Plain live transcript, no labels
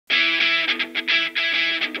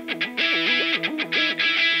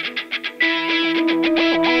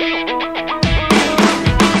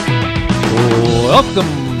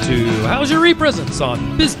Welcome to How's Your ePresence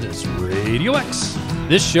on Business RadioX.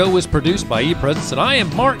 This show is produced by ePresence, and I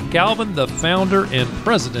am Mark Galvin, the founder and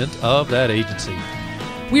president of that agency.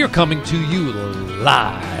 We are coming to you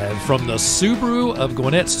live from the Subaru of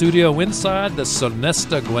Gwinnett studio inside the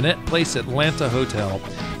Sonesta Gwinnett Place Atlanta Hotel.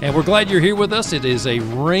 And we're glad you're here with us. It is a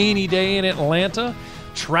rainy day in Atlanta.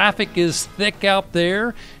 Traffic is thick out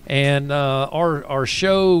there, and our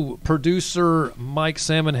show producer Mike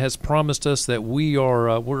Salmon has promised us that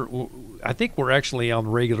I think we're actually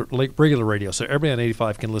on regular radio, so everybody on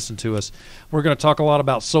 85 can listen to us. We're going to talk a lot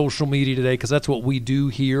about social media today because that's what we do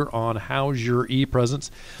here on How's Your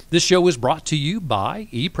ePresence. This show is brought to you by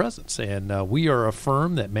ePresence, and we are a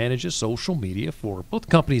firm that manages social media for both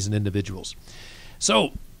companies and individuals.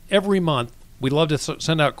 So every month, we love to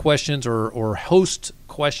send out questions or host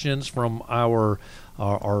questions from our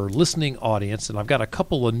listening audience, and I've got a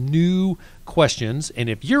couple of new questions. And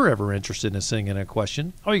if you're ever interested in sending a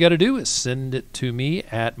question, all you got to do is send it to me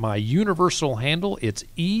at my universal handle. It's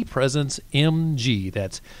ePresenceMG.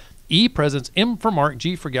 That's ePresence, M for Mark,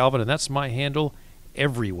 G for Galvin, and that's my handle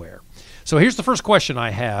everywhere. So here's the first question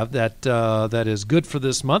I have that is good for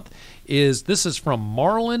this month. This is from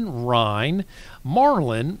Marlon Rhine.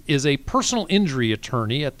 Marlon is a personal injury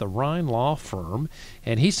attorney at the Rhine Law Firm,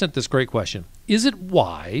 and he sent this great question. Is it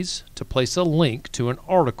wise to place a link to an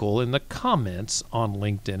article in the comments on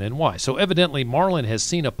LinkedIn, and why? So evidently Marlon has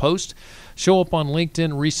seen a post show up on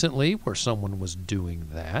LinkedIn recently where someone was doing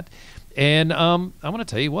that. And I'm going to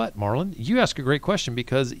tell you what, Marlon, you ask a great question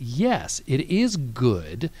because, yes, it is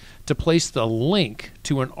good to place the link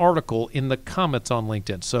to an article in the comments on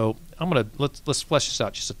LinkedIn. So let's flesh this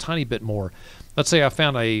out just a tiny bit more. Let's say I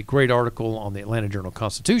found a great article on the Atlanta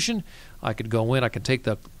Journal-Constitution. I could go in, I could take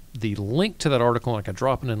the link to that article, and I could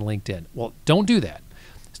drop it in LinkedIn. Well, don't do that.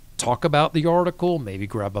 Talk about the article, maybe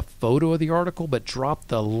grab a photo of the article, but drop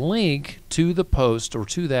the link to the post or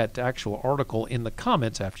to that actual article in the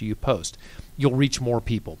comments after you post. You'll reach more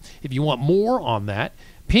people. If you want more on that,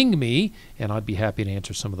 ping me, and I'd be happy to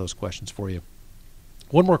answer some of those questions for you.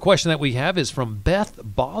 One more question that we have is from Beth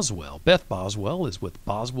Boswell. Beth Boswell is with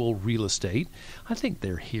Boswell Real Estate. I think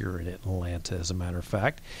they're here in Atlanta, as a matter of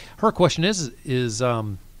fact. Her question is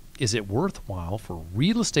it worthwhile for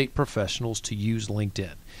real estate professionals to use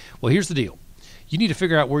LinkedIn? Well, here's the deal. You need to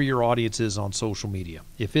figure out where your audience is on social media.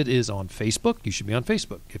 If it is on Facebook, you should be on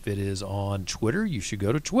Facebook. If it is on Twitter, you should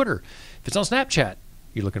go to Twitter. If it's on Snapchat,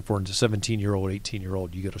 you're looking for a 17-year-old,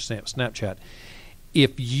 18-year-old, you go to Snapchat.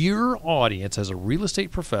 If your audience as a real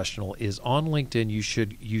estate professional is on LinkedIn, you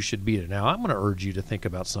should be there. Now, I'm going to urge you to think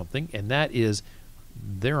about something, and that is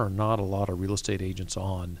there are not a lot of real estate agents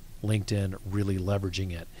on LinkedIn really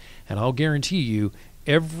leveraging it. And I'll guarantee you,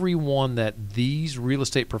 everyone that these real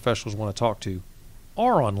estate professionals want to talk to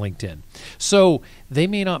are on LinkedIn. So they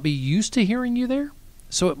may not be used to hearing you there.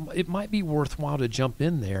 So it might be worthwhile to jump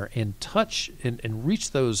in there and touch and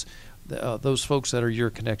reach those folks that are your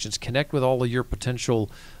connections. Connect with all of your potential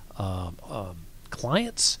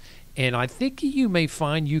clients. And I think you may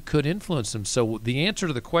find you could influence them. So the answer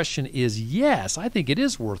to the question is yes, I think it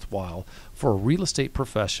is worthwhile for a real estate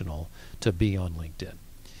professional to be on LinkedIn.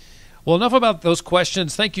 Well, enough about those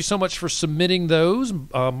questions. Thank you so much for submitting those,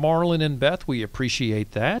 Marlon and Beth. We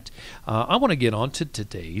appreciate that. I want to get on to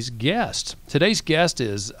today's guest. Today's guest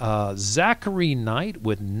is Zack Knight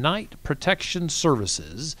with Knight Protection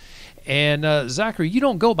Services. And Zachary, you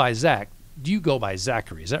don't go by Zach. You go by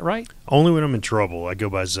Zachary. Is that right? Only when I'm in trouble. I go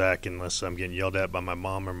by Zach unless I'm getting yelled at by my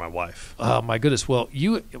mom or my wife. Oh, my goodness. Well,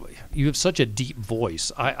 you have such a deep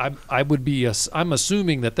voice. I'm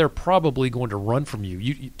assuming that they're probably going to run from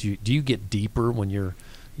you. Do you get deeper when you're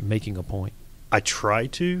making a point? I try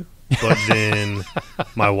to, but then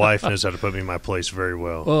my wife knows how to put me in my place very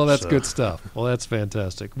well. Well, that's good stuff. Well, that's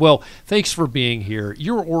fantastic. Well, thanks for being here.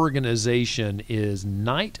 Your organization is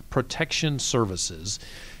Knight Protection Services.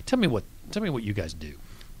 Tell me what you guys do.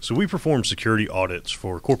 So we perform security audits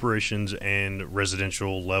for corporations and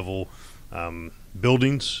residential level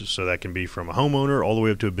buildings. So that can be from a homeowner all the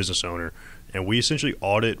way up to a business owner. And we essentially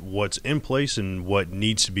audit what's in place and what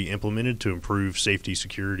needs to be implemented to improve safety,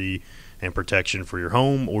 security, and protection for your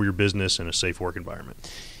home or your business in a safe work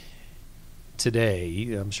environment.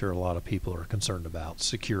 Today, I'm sure a lot of people are concerned about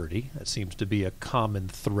security. That seems to be a common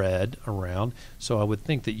thread around. So I would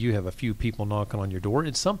think that you have a few people knocking on your door,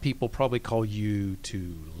 and some people probably call you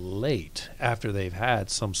too late after they've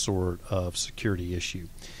had some sort of security issue.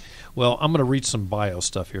 Well, I'm going to read some bio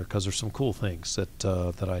stuff here because there's some cool things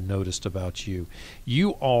that I noticed about you.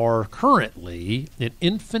 You are currently an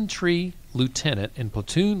infantry lieutenant and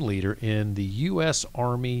platoon leader in the U.S.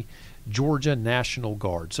 Army Georgia National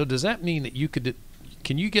Guard. So does that mean that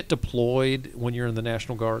can you get deployed when you're in the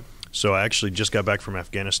National Guard? So I actually just got back from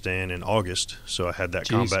Afghanistan in August, so I had that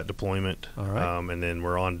combat deployment. All right. And then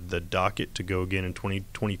we're on the docket to go again in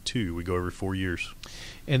 2022. We go every 4 years.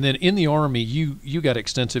 And then in the Army, you got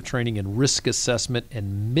extensive training in risk assessment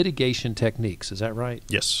and mitigation techniques. Is that right?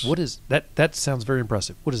 Yes. What is that? That sounds very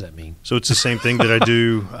impressive. What does that mean? So it's the same thing that I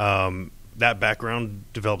do. That background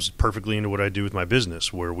develops perfectly into what I do with my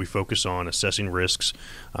business, where we focus on assessing risks.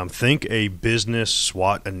 Think a business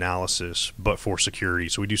SWOT analysis, but for security.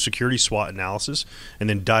 So we do security SWOT analysis and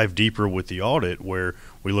then dive deeper with the audit, where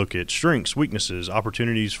we look at strengths, weaknesses,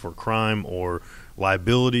 opportunities for crime or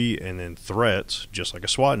liability, and then threats, just like a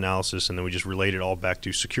SWOT analysis. And then we just relate it all back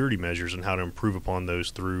to security measures and how to improve upon those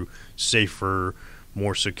through safer,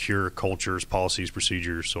 more secure cultures, policies,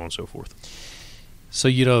 procedures, so on and so forth. So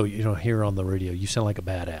you know, here on the radio, you sound like a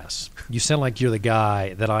badass. You sound like you're the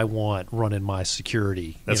guy that I want running my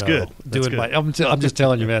security. That's good. That's good. I'm just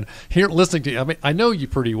telling you, man. Here, listening to you, I mean, I know you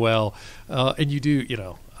pretty well, and you do. You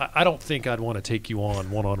know, I don't think I'd want to take you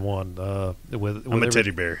on one-on-one with. I'm a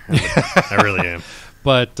teddy bear. I really am.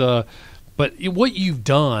 But what you've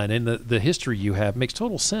done and the history you have makes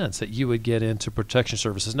total sense that you would get into protection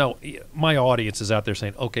services. Now, my audience is out there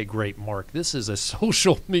saying, okay, great, Mark, this is a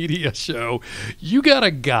social media show. You got a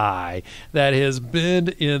guy that has been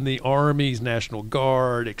in the Army's National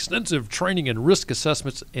Guard, extensive training in risk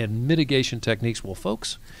assessments and mitigation techniques. Well,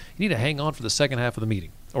 folks, you need to hang on for the second half of the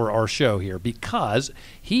meeting or our show here, because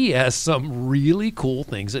he has some really cool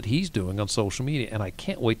things that he's doing on social media, and I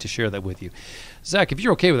can't wait to share that with you. Zach, if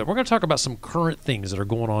you're okay with it, we're going to talk about some current things that are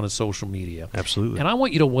going on in social media. Absolutely. And I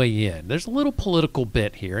want you to weigh in. There's a little political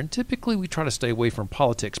bent here, and typically we try to stay away from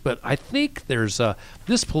politics, but I think there's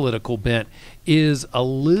this political bent is a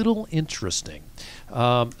little interesting.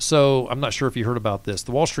 So I'm not sure if you heard about this.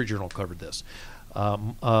 The Wall Street Journal covered this.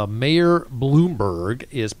 Mayor Bloomberg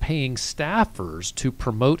is paying staffers to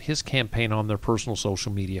promote his campaign on their personal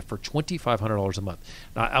social media for $2,500 a month.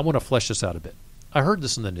 Now, I want to flesh this out a bit. I heard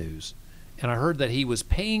this in the news, and I heard that he was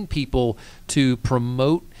paying people to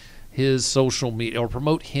promote his social media or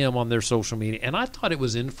promote him on their social media, and I thought it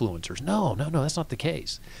was influencers. No, that's not the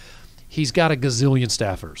case. He's got a gazillion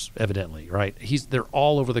staffers, evidently, right? They're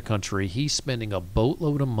all over the country. He's spending a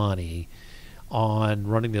boatload of money on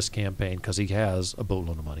running this campaign because he has a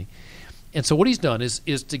boatload of money. And so what he's done is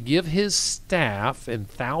to give his staff, and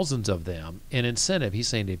thousands of them, an incentive. He's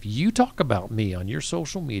saying, if you talk about me on your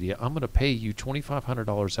social media, I'm going to pay you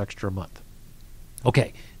 $2,500 extra a month.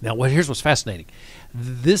 Okay, now here's what's fascinating.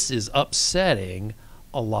 This is upsetting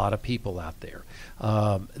a lot of people out there.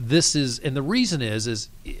 And the reason is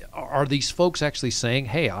are these folks actually saying,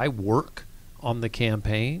 hey, I work on the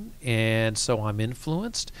campaign, and so I'm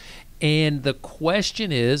influenced? And the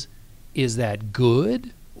question is that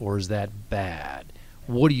good or is that bad?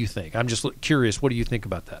 What do you think? I'm just curious. What do you think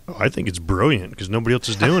about that? I think it's brilliant because nobody else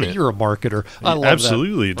is doing it. You're a marketer. I love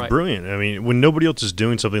Absolutely. that. It's right. brilliant. I mean, when nobody else is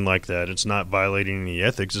doing something like that, it's not violating any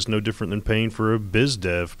ethics. It's no different than paying for a biz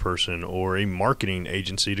dev person or a marketing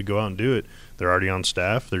agency to go out and do it. They're already on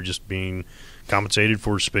staff. They're just being compensated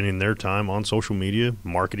for spending their time on social media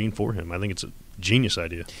marketing for him. I think it's a genius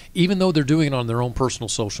idea. Even though they're doing it on their own personal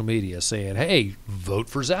social media, saying, hey, vote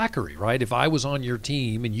for Zachary, right? If I was on your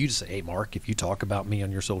team and you say, hey, Mark, if you talk about me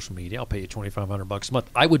on your social media, I'll pay you $2,500 a month.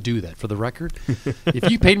 I would do that, for the record. If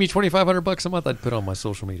you paid me $2,500 a month, I'd put it on my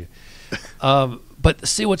social media. But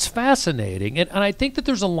see, what's fascinating, and I think that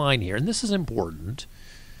there's a line here, and this is important,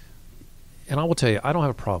 and I will tell you, I don't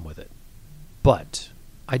have a problem with it. But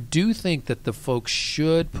I do think that the folks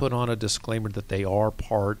should put on a disclaimer that they are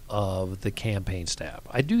part of the campaign staff.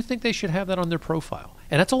 I do think they should have that on their profile.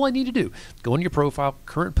 And that's all I need to do. Go in your profile,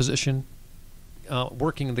 current position,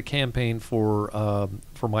 working in the campaign for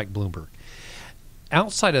Mike Bloomberg.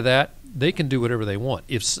 Outside of that, they can do whatever they want.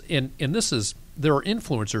 There are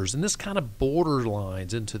influencers, and this kind of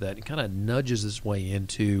borderlines into that. It kind of nudges its way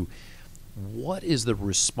into what is the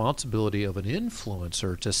responsibility of an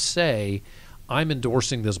influencer to say, I'm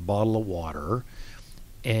endorsing this bottle of water,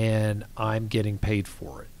 and I'm getting paid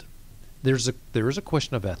for it. There is a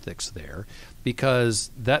question of ethics there,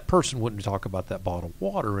 because that person wouldn't talk about that bottle of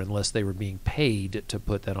water unless they were being paid to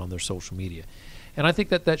put that on their social media. And I think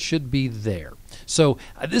that should be there. So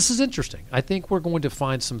this is interesting. I think we're going to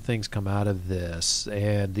find some things come out of this,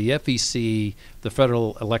 and the FEC, the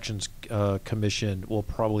Federal Elections Commission, will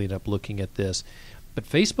probably end up looking at this. But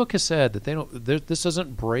Facebook has said that this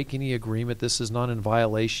doesn't break any agreement. This is not in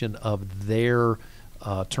violation of their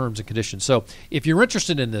terms and conditions. So if you're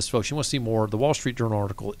interested in this, folks, you want to see more, the Wall Street Journal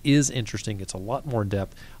article is interesting. It's a lot more in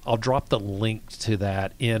depth. I'll drop the link to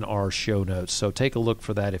that in our show notes. So take a look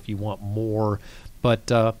for that if you want more.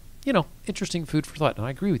 But, interesting food for thought. And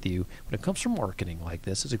I agree with you. When it comes to marketing like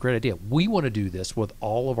this, it's a great idea. We want to do this with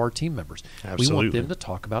all of our team members. Absolutely. We want them to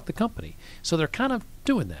talk about the company. So they're kind of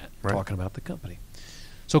doing that, right. Talking about the company.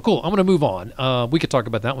 So cool. I'm going to move on. We could talk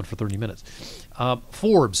about that one for 30 minutes.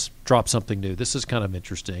 Forbes dropped something new. This is kind of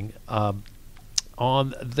interesting.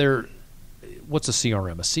 On their, what's a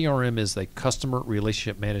CRM? A CRM is a customer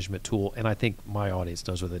relationship management tool, and I think my audience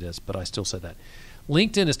knows what it is, but I still say that.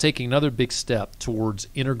 LinkedIn is taking another big step towards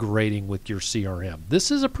integrating with your CRM.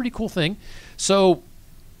 This is a pretty cool thing. So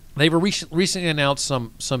they've recently announced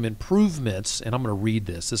some improvements, and I'm going to read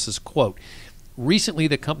this. This is quote. Recently,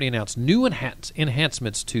 the company announced new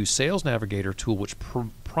enhancements to Sales Navigator tool, which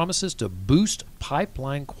promises to boost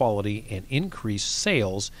pipeline quality and increase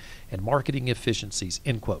sales and marketing efficiencies,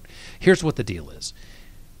 end quote. Here's what the deal is.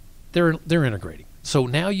 They're integrating. So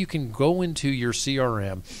now you can go into your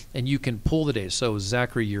CRM and you can pull the data. So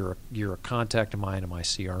Zachary, you're a contact of mine in my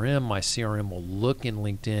CRM. My CRM will look in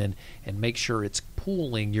LinkedIn and make sure it's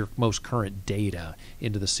pulling your most current data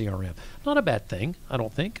into the CRM. Not a bad thing, I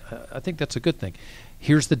don't think. I think that's a good thing.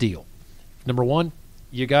 Here's the deal. Number one,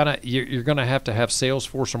 you're gonna have to have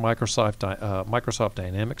Salesforce or Microsoft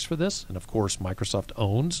Dynamics for this, and of course Microsoft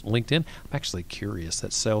owns LinkedIn. I'm actually curious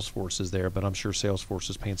that Salesforce is there, but I'm sure Salesforce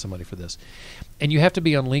is paying some money for this. And you have to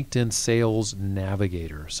be on LinkedIn Sales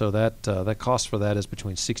Navigator, so that cost for that is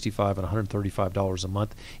between $65 and $135 a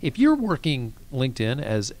month. If you're working LinkedIn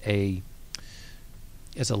as a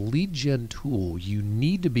lead gen tool, you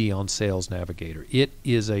need to be on Sales Navigator. It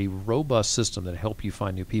is a robust system that helps you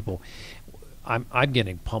find new people. I'm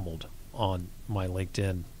getting pummeled on my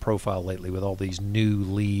LinkedIn profile lately with all these new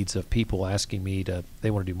leads of people asking me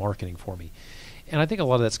they want to do marketing for me. And I think a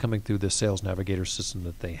lot of that's coming through the Sales Navigator system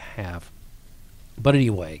that they have. But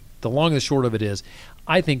anyway, the long and the short of it is,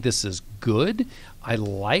 I think this is good. I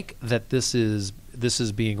like that this is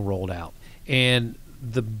being rolled out. And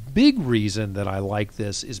the big reason that I like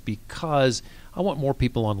this is because I want more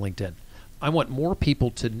people on LinkedIn. I want more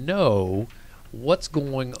people to know what's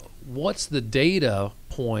the data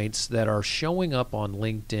points that are showing up on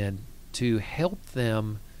LinkedIn to help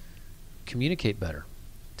them communicate better,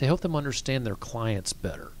 to help them understand their clients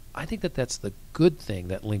better. I think that's the good thing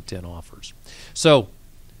that LinkedIn offers. So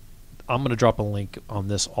I'm going to drop a link on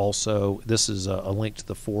this also. This is a link to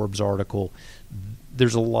the Forbes article.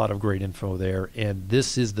 There's a lot of great info there, and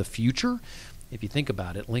this is the future. If you think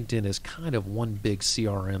about it, LinkedIn is kind of one big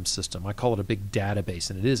CRM system. I call it a big database,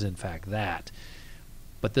 and it is in fact that.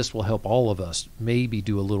 But this will help all of us maybe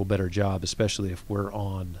do a little better job, especially if we're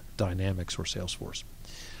on Dynamics or Salesforce.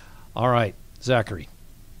 All right, Zachary,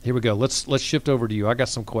 here we go. Let's shift over to you. I got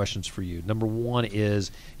some questions for you. Number one is,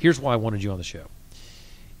 here's why I wanted you on the show.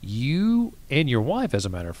 You and your wife, as a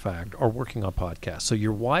matter of fact, are working on podcasts. So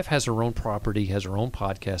your wife has her own property, has her own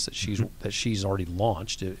podcast that she's already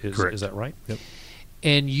launched. Correct. Is that right? Yep.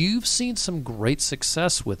 And you've seen some great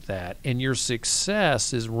success with that, and your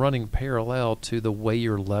success is running parallel to the way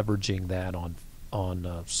you're leveraging that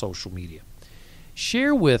on social media.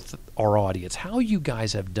 Share with our audience how you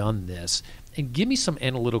guys have done this, and give me some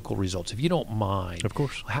analytical results, if you don't mind. Of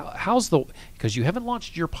course. Because you haven't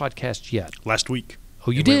launched your podcast yet. Last week. Oh,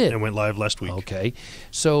 you did? It went live last week. Okay.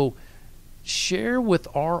 So share with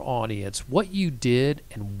our audience what you did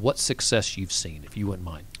and what success you've seen, if you wouldn't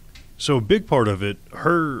mind. So a big part of it,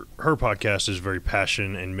 her podcast is very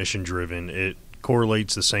passion and mission driven. It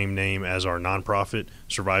correlates the same name as our nonprofit,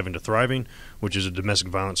 Surviving to Thriving, which is a domestic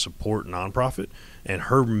violence support nonprofit. And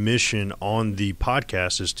her mission on the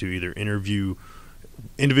podcast is to either interview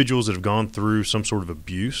individuals that have gone through some sort of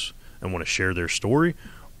abuse and want to share their story,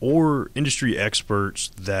 or industry experts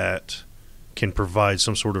that can provide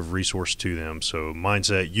some sort of resource to them. So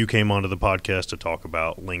Mindset, you came onto the podcast to talk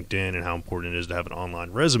about LinkedIn and how important it is to have an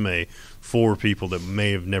online resume for people that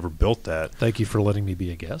may have never built that. Thank you for letting me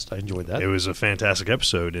be a guest. I enjoyed that. It was a fantastic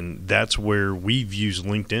episode, and that's where we've used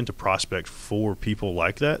LinkedIn to prospect for people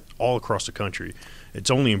like that all across the country.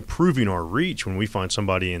 It's only improving our reach when we find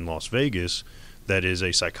somebody in Las Vegas that is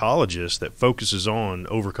a psychologist that focuses on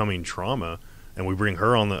overcoming trauma, and we bring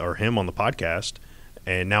her on or him on the podcast.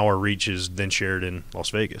 And now our reach is then shared in Las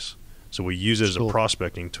Vegas. So we use it as a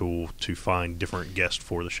prospecting tool to find different guests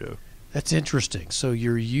for the show. That's interesting. So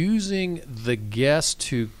you're using the guests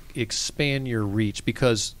to expand your reach,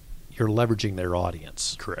 because you're leveraging their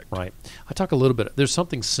audience. Correct. Right. I talk a little bit. There's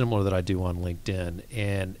something similar that I do on LinkedIn,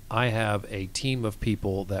 and I have a team of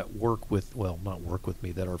people that not work with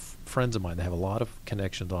me, that are friends of mine that have a lot of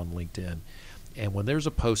connections on LinkedIn. And when there's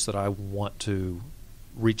a post that I want to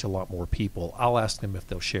reach a lot more people, I'll ask them if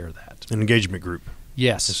they'll share that. An engagement group.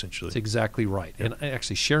 Yes, essentially. That's exactly right. Yep. And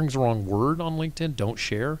actually, sharing's the wrong word on LinkedIn. Don't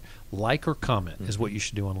share. Like or comment is what you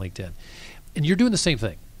should do on LinkedIn. And you're doing the same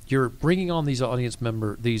thing. You're bringing on these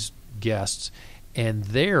these guests, and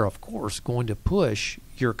they're, of course, going to push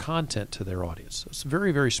your content to their audience. So it's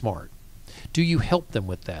very, very smart. Do you help them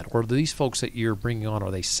with that? Or are these folks that you're bringing on,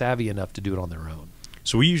 are they savvy enough to do it on their own?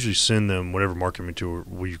 So we usually send them whatever marketing material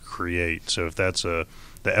we create. So if that's the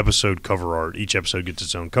episode cover art, each episode gets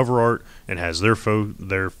its own cover art and has their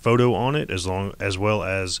photo on it, as well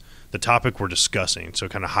as the topic we're discussing. So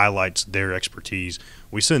it kind of highlights their expertise.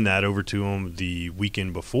 We send that over to them the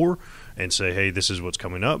weekend before and say, hey, this is what's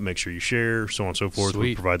coming up. Make sure you share, so on and so forth. Sweet.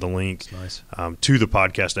 We provide the link Nice. To the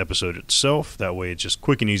podcast episode itself. That way it's just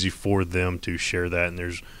quick and easy for them to share that. And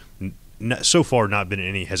there's so far not been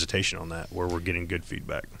any hesitation on that, where we're getting good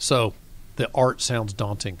feedback. So the art sounds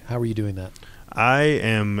daunting. How are you doing that? I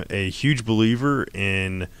am a huge believer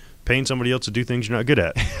in paying somebody else to do things you're not good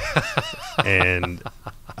at. And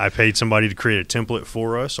I paid somebody to create a template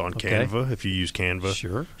for us on Canva, if you use Canva.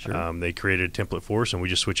 Sure. They created a template for us, and we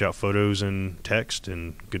just switch out photos and text,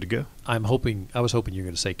 and good to go. I was hoping you were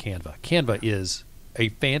going to say Canva. Canva is a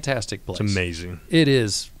fantastic place. It's amazing. It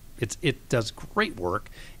is. It does great work,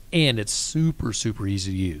 and it's super, super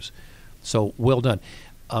easy to use. So well done.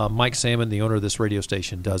 Mike Salmon, the owner of this radio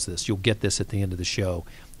station, does this. You'll get this at the end of the show.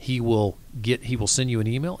 He will send you an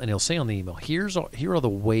email, and he'll say on the email, here are the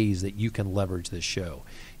ways that you can leverage this show.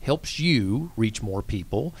 Helps you reach more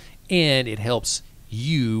people, and it helps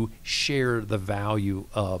you share the value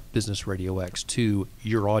of Business RadioX to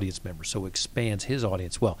your audience members, so it expands his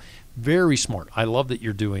audience well. Very smart. I love that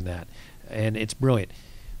you're doing that, and it's brilliant.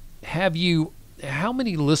 How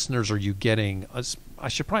many listeners are you getting? I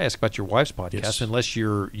should probably ask about your wife's podcast, yes. Unless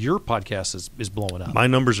your podcast is blowing up. My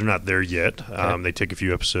numbers are not there yet. Okay. They take a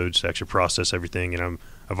few episodes to actually process everything, and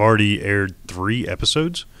I've already aired 3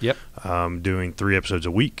 episodes. Yep. Doing 3 episodes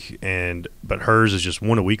a week, but hers is just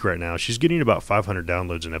 1 a week right now. She's getting about 500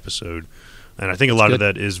 downloads an episode, and I think a lot of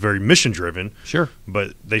that is very mission driven. Sure.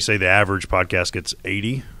 But they say the average podcast gets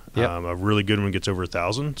 80. Yep. A really good one gets over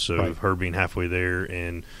 1,000. So right. Her being halfway there,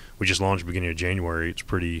 and we just launched beginning of January. It's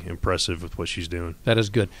pretty impressive with what she's doing. That is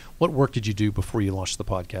good. What work did you do before you launched the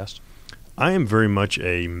podcast? I am very much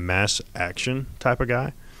a mass action type of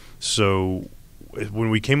guy. So when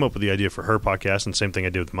we came up with the idea for her podcast, and same thing I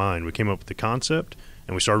did with mine, we came up with the concept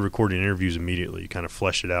and we started recording interviews immediately, kind of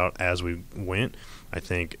fleshed it out as we went. I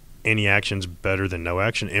think any action's better than no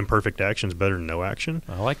action. Imperfect action's better than no action.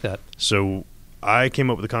 I like that. So I came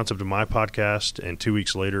up with the concept of my podcast, and 2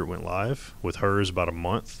 weeks later it went live. With hers about a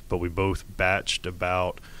month, but we both batched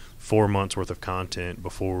about 4 months worth of content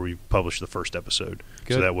before we published the first episode.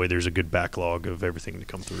 Good. So that way there's a good backlog of everything to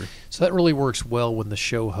come through. So that really works well when the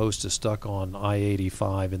show host is stuck on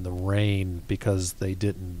I-85 in the rain because they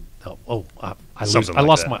didn't. I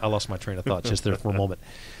lost my train of thought just there for a moment.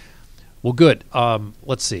 Well, good.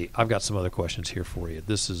 Let's see. I've got some other questions here for you.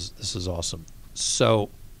 This is awesome. So,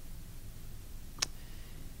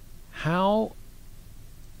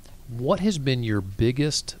 what has been your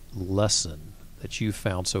biggest lesson that you've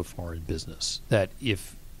found so far in business? That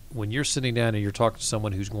when you're sitting down and you're talking to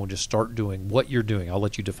someone who's going to start doing what you're doing, I'll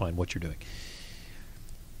let you define what you're doing.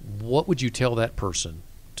 What would you tell that person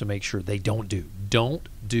to make sure they don't do? Don't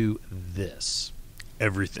do this.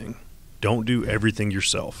 Everything. Don't do everything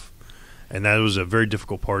yourself. And that was a very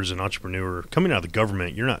difficult part as an entrepreneur. Coming out of the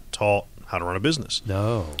government, you're not taught how to run a business.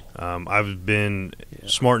 No. I've been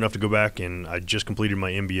smart enough to go back, and I just completed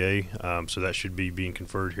my MBA, so that should be being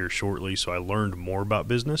conferred here shortly. So I learned more about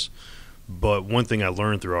business. But one thing I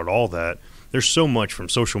learned throughout all that, there's so much from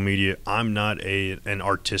social media. I'm not an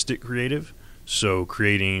artistic creative, so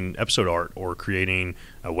creating episode art or creating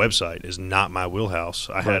a website is not my wheelhouse.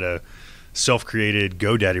 I had a self-created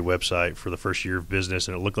GoDaddy website for the first year of business,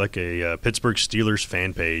 and it looked like a Pittsburgh Steelers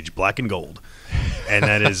fan page, black and gold. And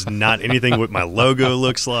that is not anything what my logo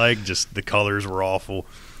looks like. Just the colors were awful.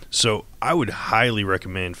 So I would highly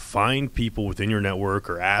recommend find people within your network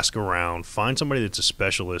or ask around. Find somebody that's a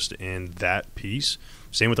specialist in that piece.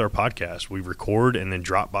 Same with our podcast. We record and then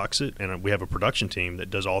Dropbox it, and we have a production team that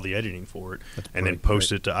does all the editing for it and then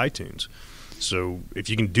post it to iTunes. So if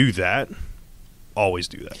you can do that, always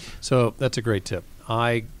do that. So that's a great tip.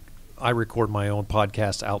 I I record my own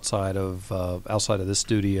podcast outside of this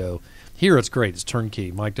studio. Here it's great. It's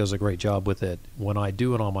turnkey. Mike does a great job with it. When I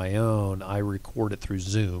do it on my own, I record it through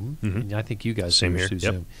Zoom. And I think you guys do it through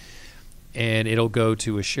Zoom. And it'll go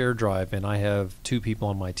to a shared drive, and I have 2 people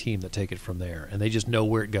on my team that take it from there. And they just know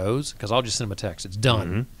where it goes because I'll just send them a text. It's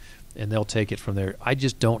done. And they'll take it from there. I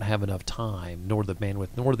just don't have enough time, nor the bandwidth,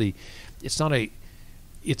 nor the –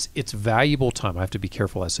 it's valuable time. I have to be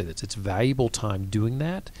careful I say this. It's valuable time doing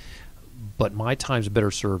that, but my time's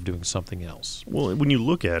better served doing something else. Well, when you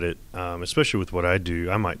look at it, especially with what I do,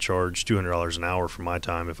 I might charge $200 an hour for my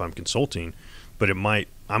time if I'm consulting, but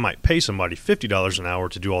I might pay somebody $50 an hour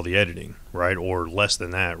to do all the editing, right? Or less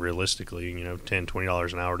than that, realistically, $10,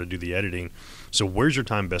 $20 an hour to do the editing. So where's your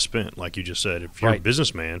time best spent? Like you just said, if you're a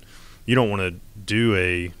businessman, you don't want to do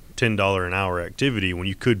a $10 an hour activity when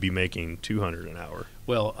you could be making $200 an hour.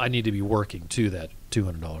 Well, I need to be working to that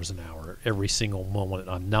 $200 an hour every single moment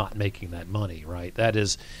I'm not making that money, right?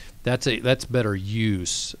 That's better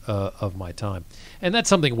use of my time. And that's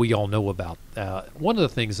something we all know about. One of the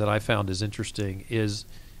things that I found is interesting is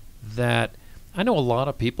that I know a lot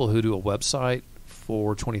of people who do a website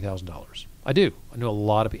for $20,000. I do. I know a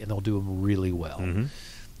lot of people, and they'll do them really well.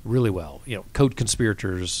 Really well. Code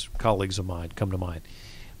conspirators, colleagues of mine come to mind.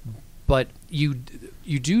 But you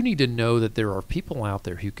do need to know that there are people out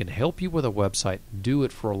there who can help you with a website, do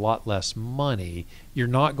it for a lot less money. You're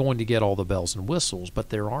not going to get all the bells and whistles, but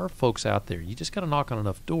there are folks out there. You just got to knock on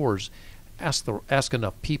enough doors, ask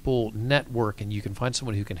enough people, network, and you can find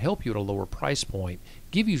someone who can help you at a lower price point,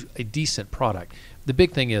 give you a decent product. The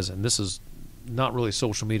big thing is, and this is not really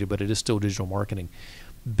social media, but it is still digital marketing,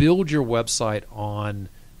 build your website on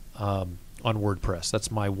WordPress.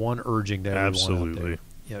 That's my one urging to everyone out there.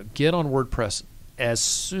 Get on WordPress as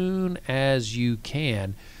soon as you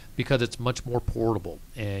can because it's much more portable,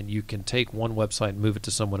 and you can take one website and move it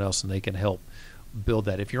to someone else, and they can help build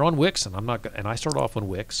that. If you're on Wix, and I start off on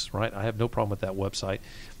Wix, right? I have no problem with that website.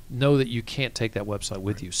 Know that you can't take that website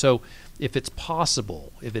with you. So if it is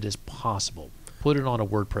possible, put it on a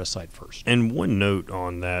WordPress site first. And one note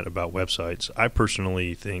on that about websites, I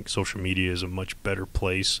personally think social media is a much better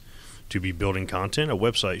place to be building content. A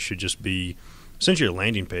website should just be essentially a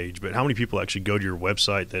landing page, but how many people actually go to your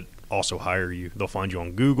website that also hire you? They'll find you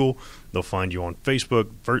on Google, they'll find you on Facebook.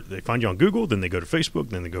 First, they find you on Google, then they go to Facebook,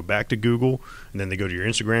 then they go back to Google, and then they go to your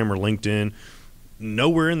Instagram or LinkedIn.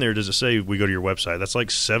 Nowhere in there does it say we go to your website. That's like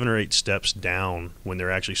 7 or 8 steps down when they're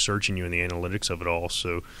actually searching you in the analytics of it all.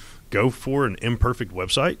 So go for an imperfect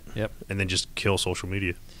website, and then just kill social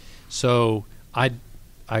media. So I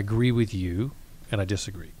agree with you, and I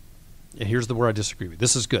disagree. And here's where I disagree with.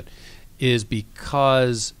 This is good. Is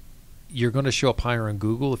because you're going to show up higher on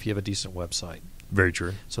Google if you have a decent website. Very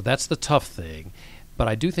true. So that's the tough thing. But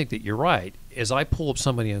I do think that you're right. As I pull up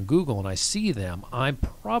somebody on Google and I see them, I'm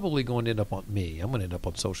probably going to end up on me. I'm going to end up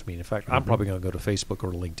on social media. In fact, I'm probably going to go to Facebook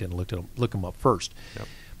or LinkedIn and look them up first.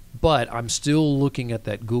 But I'm still looking at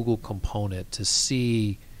that Google component to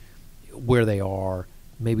see where they are.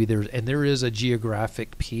 Maybe there is a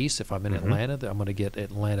geographic piece. If I'm in Atlanta, I'm going to get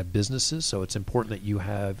Atlanta businesses. So it's important that you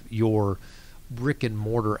have your brick and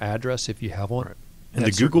mortar address if you have one. Right. And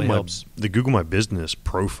the Google My Business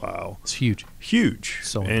profile. It's huge.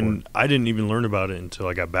 So important. And I didn't even learn about it until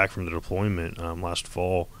I got back from the deployment last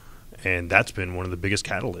fall. And that's been one of the biggest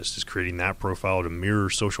catalysts is creating that profile to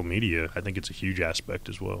mirror social media. I think it's a huge aspect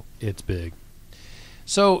as well. It's big.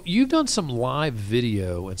 So you've done some live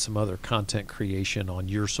video and some other content creation on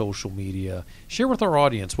your social media. Share with our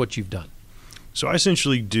audience what you've done. So I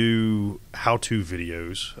essentially do how-to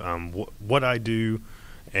videos, what I do,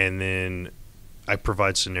 and then I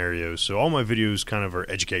provide scenarios. So all my videos kind of are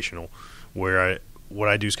educational, where what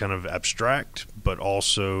I do is kind of abstract, but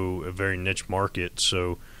also a very niche market.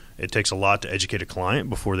 So it takes a lot to educate a client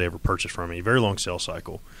before they ever purchase from me. Very long sales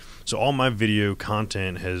cycle. So all my video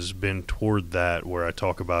content has been toward that, where I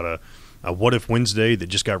talk about a What If Wednesday that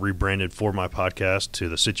just got rebranded for my podcast to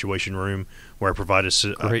the Situation Room, where I provide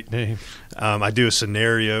great name. I do a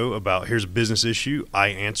scenario about here's a business issue, I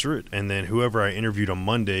answer it, and then whoever I interviewed on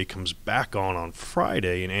Monday comes back on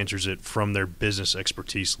Friday and answers it from their business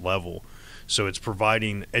expertise level. So it's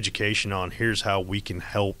providing education on here's how we can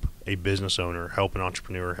help a business owner, help an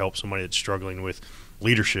entrepreneur, help somebody that's struggling with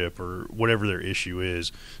leadership or whatever their issue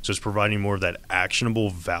is. So it's providing more of that actionable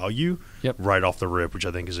value right off the rip, which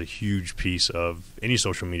I think is a huge piece of any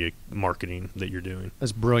social media marketing that you're doing.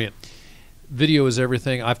 That's brilliant. Video is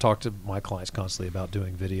everything. I've talked to my clients constantly about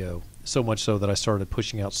doing video, so much so that I started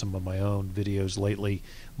pushing out some of my own videos lately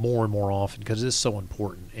more and more often because it is so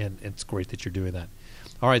important, and it's great that you're doing that.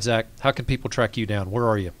 All right, Zach, how can people track you down? Where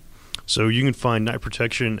are you? So you can find Night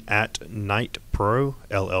Protection at Night Pro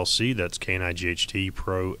LLC. That's KNIGHT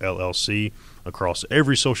Pro LLC across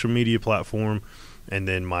every social media platform. And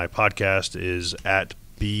then my podcast is at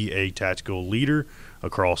Be a Tactical Leader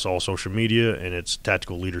across all social media, and it's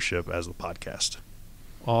Tactical Leadership as the podcast.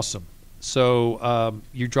 Awesome. So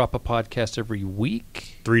you drop a podcast every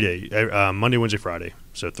week? 3 days, Monday, Wednesday, Friday.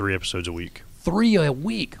 So 3 episodes a week. 3 a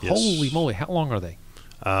week? Yes. Holy moly. How long are they?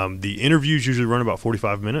 The interviews usually run about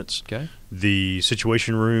 45 minutes. Okay. The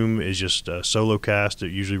Situation Room is just a solo cast.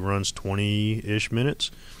 It usually runs 20-ish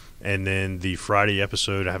minutes. And then the Friday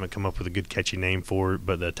episode, I haven't come up with a good catchy name for it,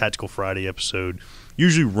 but the Tactical Friday episode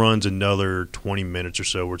usually runs another 20 minutes or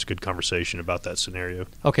so where it's a good conversation about that scenario.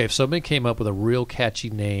 Okay, if somebody came up with a real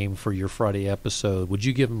catchy name for your Friday episode, would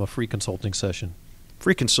you give them a free consulting session?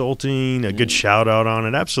 Free consulting, a good shout out on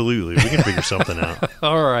it. Absolutely. We can figure something out.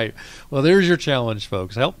 All right. Well, there's your challenge,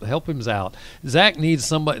 folks. Help him out. Zach needs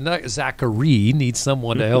somebody. Zachary needs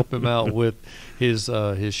someone to help him out with his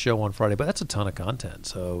show on Friday. But that's a ton of content.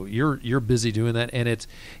 So you're busy doing that, and it's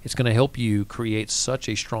going to help you create such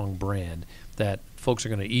a strong brand that folks are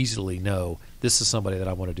going to easily know this is somebody that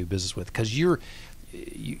I want to do business with, because you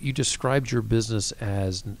described your business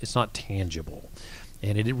as it's not tangible,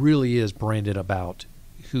 and it really is branded about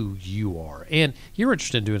who you are. And you're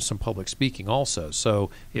interested in doing some public speaking also. So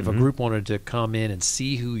if a group wanted to come in and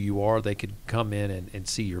see who you are, they could come in and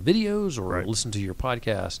see your videos or listen to your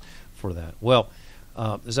podcast for that. Well,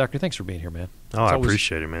 Zachary, thanks for being here, man. Oh, I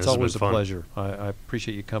appreciate it, man. It's always a pleasure. I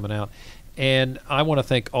appreciate you coming out. And I want to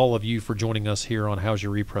thank all of you for joining us here on How's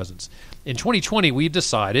Your ePresence. In 2020, we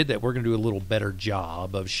decided that we're going to do a little better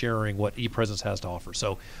job of sharing what ePresence has to offer.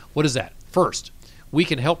 So what is that? First, we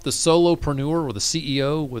can help the solopreneur or the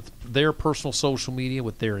CEO with their personal social media,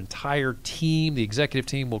 with their entire team. The executive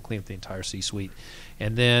team will clean up the entire C-suite.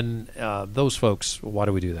 And then those folks, why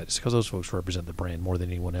do we do that? It's because those folks represent the brand more than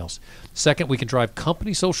anyone else. Second, we can drive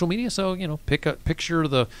company social media. So, picture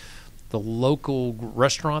the local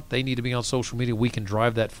restaurant. They need to be on social media. We can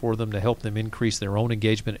drive that for them to help them increase their own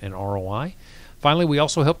engagement and ROI. Finally, we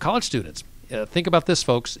also help college students. Think about this,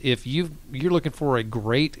 folks. If you're looking for a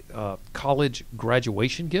great college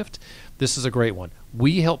graduation gift, this is a great one.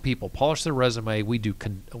 We help people polish their resume. We do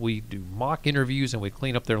mock interviews, and we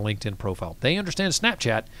clean up their LinkedIn profile. They understand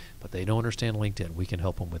Snapchat, but they don't understand LinkedIn. We can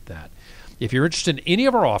help them with that. If you're interested in any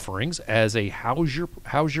of our offerings as a How's Your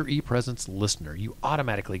ePresence listener, you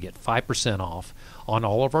automatically get 5% off on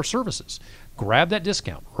all of our services. Grab that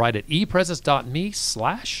discount right at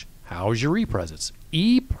epresence.me/How's Your ePresence.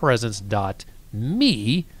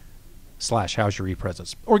 epresence.me/How's Your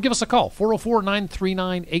ePresence. Or give us a call,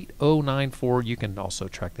 404-939-8094. You can also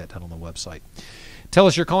track that down on the website. Tell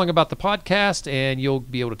us you're calling about the podcast, and you'll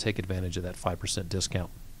be able to take advantage of that 5% discount.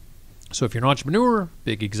 So if you're an entrepreneur,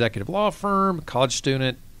 big executive law firm, college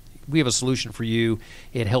student, we have a solution for you.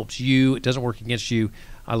 It helps you. It doesn't work against you.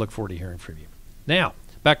 I look forward to hearing from you. Now,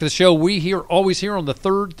 back to the show. We always here on the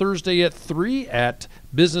third Thursday at 3 at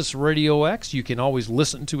Business RadioX. You can always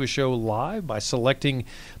listen to a show live by selecting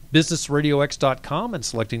businessradiox.com and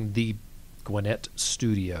selecting the Gwinnett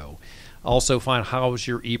Studio. Also find How's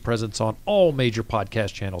Your ePresence on all major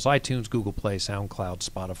podcast channels, iTunes, Google Play, SoundCloud,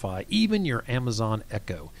 Spotify, even your Amazon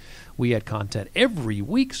Echo. We add content every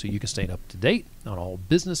week so you can stay up to date on all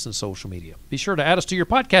business and social media. Be sure to add us to your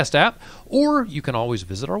podcast app, or you can always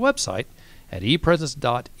visit our website at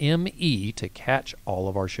epresence.me to catch all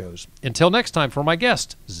of our shows. Until next time, for my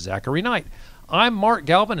guest, Zack Knight, I'm Mark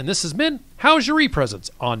Galvin, and this has been How's Your ePresence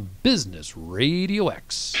on Business Radio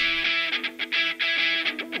X.